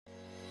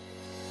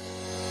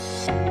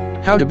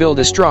How to build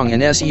a strong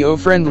and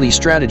SEO-friendly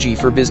strategy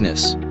for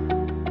business.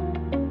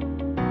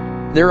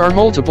 There are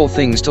multiple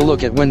things to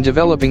look at when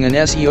developing an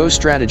SEO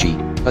strategy,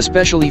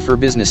 especially for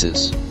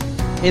businesses.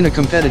 In a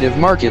competitive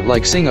market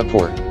like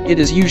Singapore, it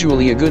is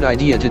usually a good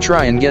idea to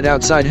try and get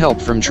outside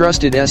help from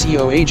trusted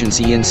SEO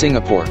agency in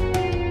Singapore.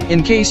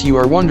 In case you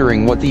are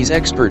wondering what these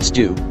experts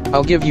do,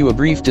 I'll give you a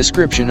brief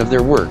description of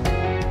their work.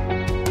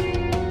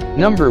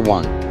 Number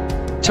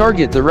 1.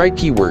 Target the right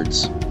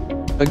keywords.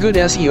 A good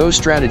SEO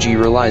strategy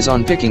relies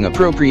on picking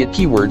appropriate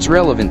keywords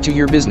relevant to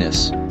your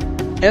business.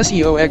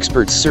 SEO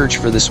experts search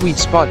for the sweet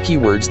spot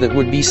keywords that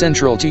would be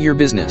central to your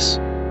business.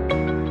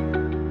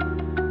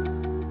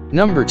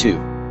 Number 2.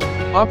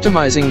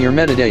 Optimizing your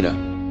metadata.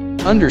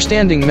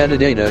 Understanding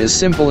metadata is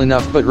simple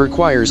enough but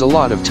requires a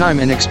lot of time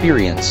and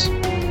experience.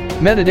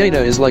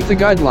 Metadata is like the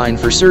guideline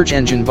for search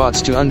engine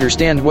bots to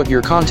understand what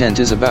your content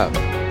is about.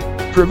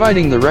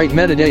 Providing the right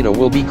metadata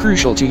will be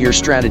crucial to your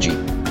strategy.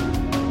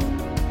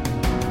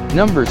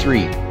 Number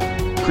 3.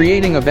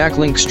 Creating a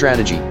backlink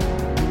strategy.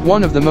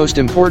 One of the most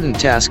important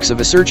tasks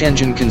of a search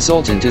engine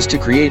consultant is to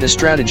create a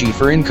strategy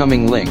for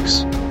incoming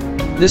links.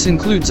 This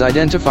includes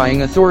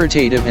identifying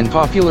authoritative and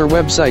popular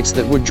websites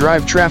that would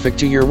drive traffic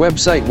to your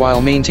website while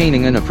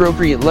maintaining an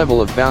appropriate level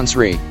of bounce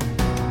rate.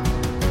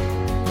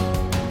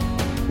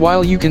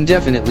 While you can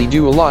definitely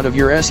do a lot of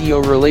your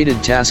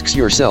SEO-related tasks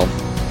yourself,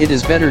 it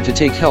is better to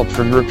take help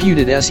from a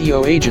reputed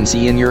SEO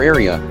agency in your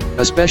area,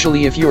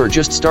 especially if you're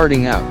just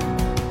starting out.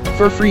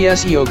 For free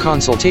SEO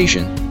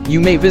consultation, you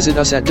may visit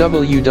us at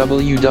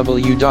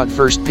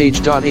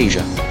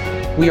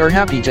www.firstpage.asia. We are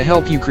happy to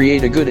help you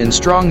create a good and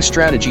strong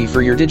strategy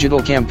for your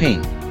digital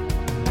campaign.